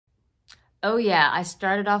Oh yeah, I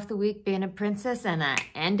started off the week being a princess and I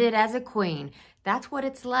ended as a queen. That's what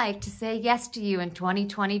it's like to say yes to you in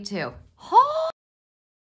 2022.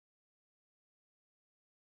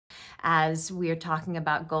 As we are talking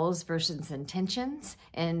about goals versus intentions,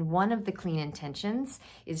 and one of the clean intentions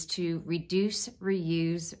is to reduce,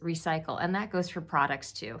 reuse, recycle, and that goes for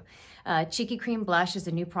products too. Cheeky Cream Blush is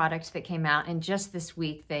a new product that came out, and just this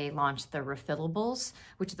week they launched the refillables,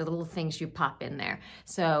 which are the little things you pop in there.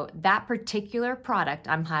 So that particular product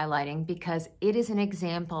I'm highlighting because it is an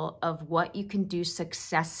example of what you can do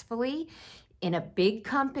successfully in a big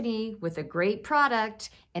company with a great product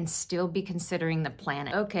and still be considering the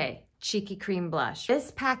planet. Okay, Cheeky Cream Blush. This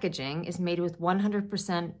packaging is made with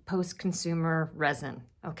 100% post-consumer resin,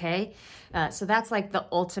 okay? So that's like the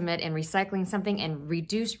ultimate in recycling something, and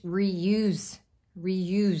reduce, reuse.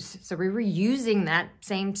 So we're reusing that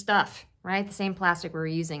same stuff, right? The same plastic, we're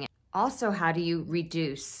reusing it. Also, how do you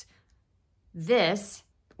reduce? This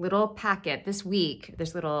little packet this week,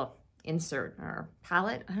 this little insert or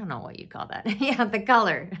palette, I don't know what you'd call that. Yeah, the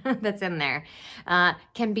color that's in there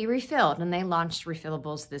can be refilled, and they launched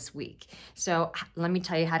refillables this week. So let me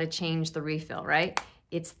tell you how to change the refill, right?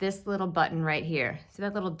 It's this little button right here. See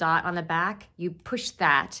that little dot on the back? You push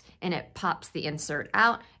that and it pops the insert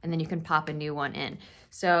out, and then you can pop a new one in.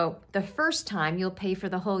 So the first time you'll pay for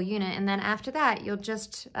the whole unit, and then after that you'll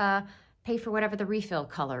just pay for whatever the refill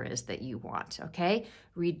color is that you want, okay?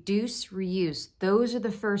 Reduce, reuse. Those are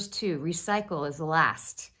the first two. Recycle is the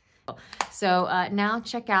last. So now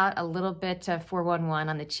check out a little bit of 411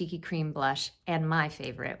 on the Cheeky Cream Blush and my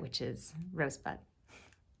favorite, which is Rosebud.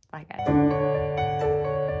 Bye, guys.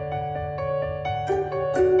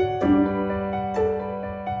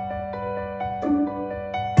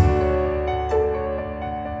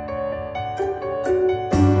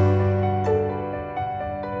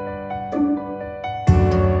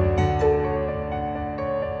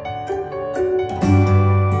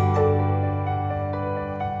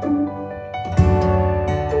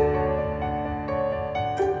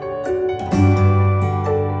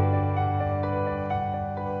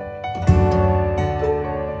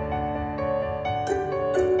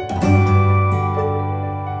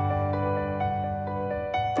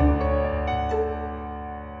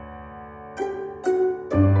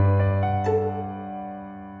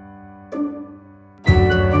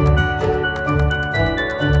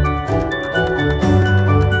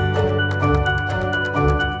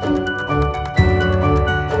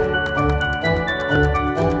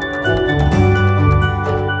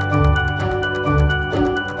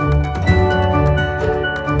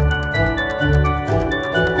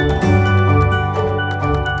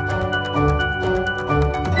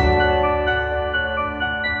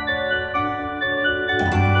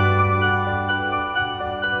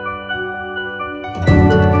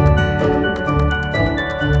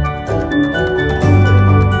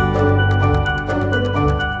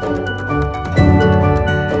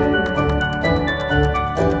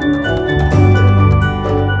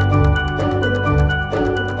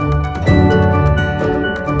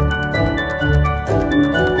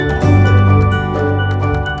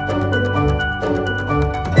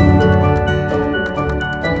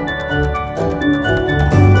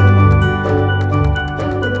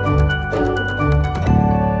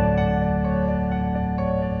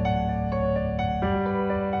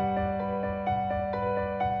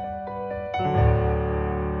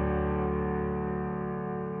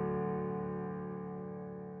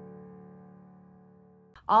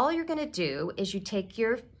 All you're gonna do is you take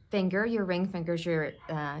your finger, your ring finger's your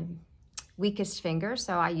weakest finger,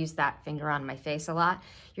 so I use that finger on my face a lot.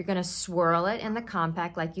 You're gonna swirl it in the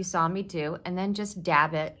compact like you saw me do, and then just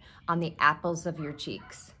dab it on the apples of your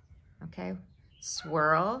cheeks, okay?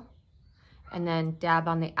 Swirl, and then dab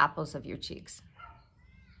on the apples of your cheeks.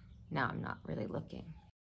 Now I'm not really looking.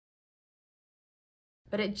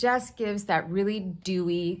 But it just gives that really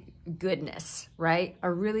dewy goodness, right?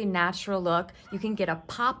 A really natural look. You can get a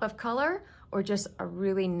pop of color or just a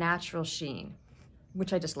really natural sheen,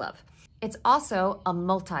 which I just love. It's also a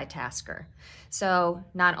multitasker. So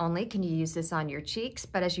not only can you use this on your cheeks,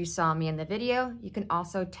 but as you saw me in the video, you can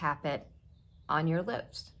also tap it on your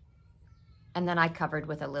lips. And then I covered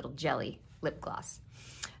with a little jelly lip gloss.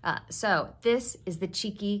 So this is the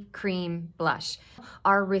Cheeky Cream Blush.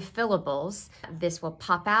 Our refillables, this will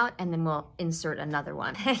pop out and then we'll insert another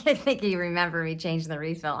one. I think you remember me changing the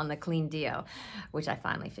refill on the Clean Deo, which I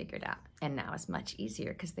finally figured out. And now it's much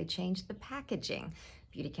easier because they changed the packaging.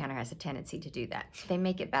 Beautycounter has a tendency to do that. They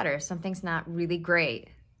make it better. If something's not really great,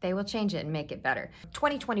 they will change it and make it better.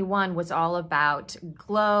 2021 was all about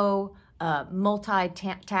glow,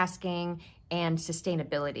 multitasking, and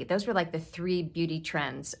sustainability. Those were like the 3 beauty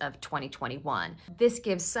trends of 2021. This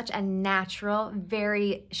gives such a natural,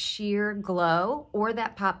 very sheer glow or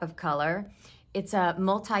that pop of color. It's a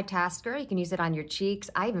multitasker. You can use it on your cheeks.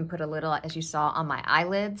 I even put a little, as you saw, on my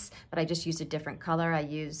eyelids, but I just used a different color. I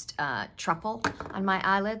used Truffle on my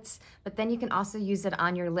eyelids, but then you can also use it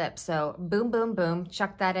on your lips. So boom, boom, boom,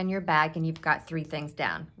 chuck that in your bag and you've got 3 things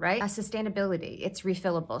down, right? Sustainability, it's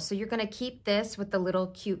refillable. So you're gonna keep this with the little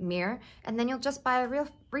cute mirror and then you'll just buy a real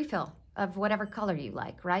refill of whatever color you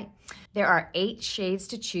like, right? There are 8 shades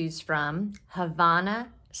to choose from: Havana,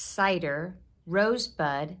 Cider,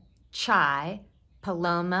 Rosebud, Chai,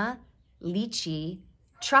 Paloma, Lychee,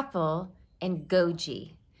 Truffle, and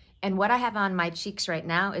Goji. And what I have on my cheeks right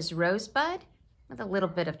now is Rosebud with a little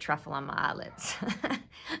bit of Truffle on my eyelids.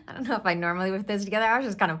 I don't know if I normally would put those together. I was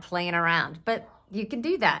just kind of playing around, but you can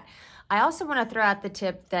do that. I also want to throw out the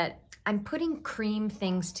tip that I'm putting cream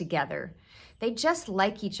things together. They just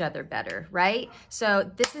like each other better, right? So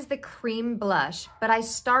this is the cream blush, but I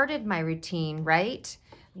started my routine, right,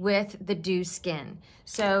 with the Dew Skin.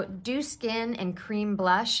 So Dew Skin and cream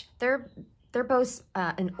blush, they're both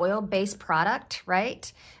an oil-based product,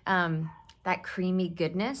 right? That creamy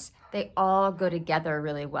goodness, they all go together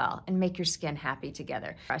really well and make your skin happy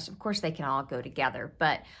together. Of course, they can all go together,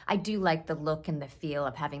 but I do like the look and the feel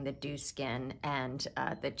of having the Dew Skin and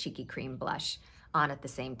the Cheeky Cream blush on at the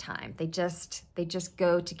same time. They just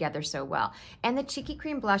go together so well. And the Cheeky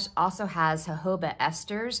Cream blush also has jojoba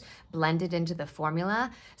esters blended into the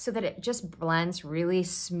formula so that it just blends really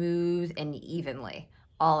smooth and evenly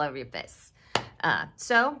all over your face.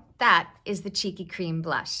 So that is the Cheeky Cream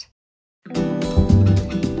blush.